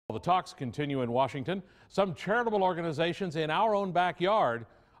The talks continue in Washington. Some charitable organizations in our own backyard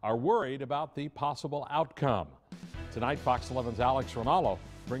are worried about the possible outcome. Tonight, Fox 11's Alex Ronaldo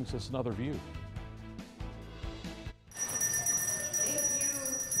brings us another view.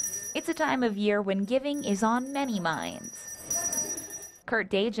 It's a time of year when giving is on many minds. Kurt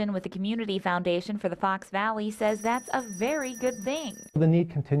Dajan with the Community Foundation for the Fox Valley says that's a very good thing. The need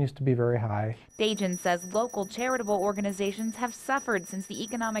continues to be very high. Dajan says local charitable organizations have suffered since the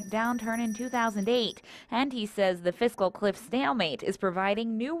economic downturn in 2008, and he says the fiscal cliff stalemate is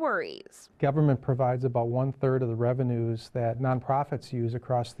providing new worries. Government provides about 1/3 of the revenues that nonprofits use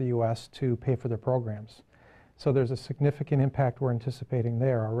across the U.S. to pay for their programs. So there's a significant impact we're anticipating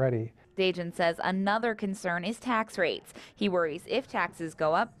there already. Dajan says another concern is tax rates. He worries if taxes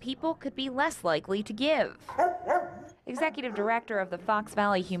go up, people could be less likely to give. Executive Director of the Fox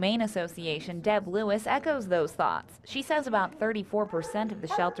Valley Humane Association, Deb Lewis, echoes those thoughts. She says about 34% of the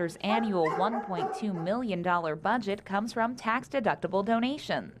shelter's annual $1.2 million budget comes from tax-deductible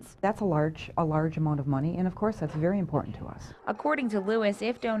donations. That's a large amount of money, and of course that's very important to us. According to Lewis,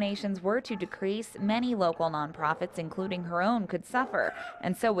 if donations were to decrease, many local nonprofits, including her own, could suffer,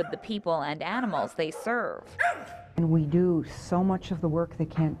 and so would the people and animals they serve. And we do so much of the work that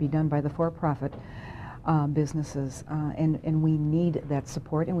can't be done by the for-profit businesses, and we need that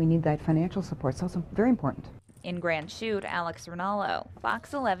support, and we need that financial support, so it's very important. In Grand Chute, Alex Ronaldo,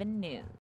 Fox 11 News.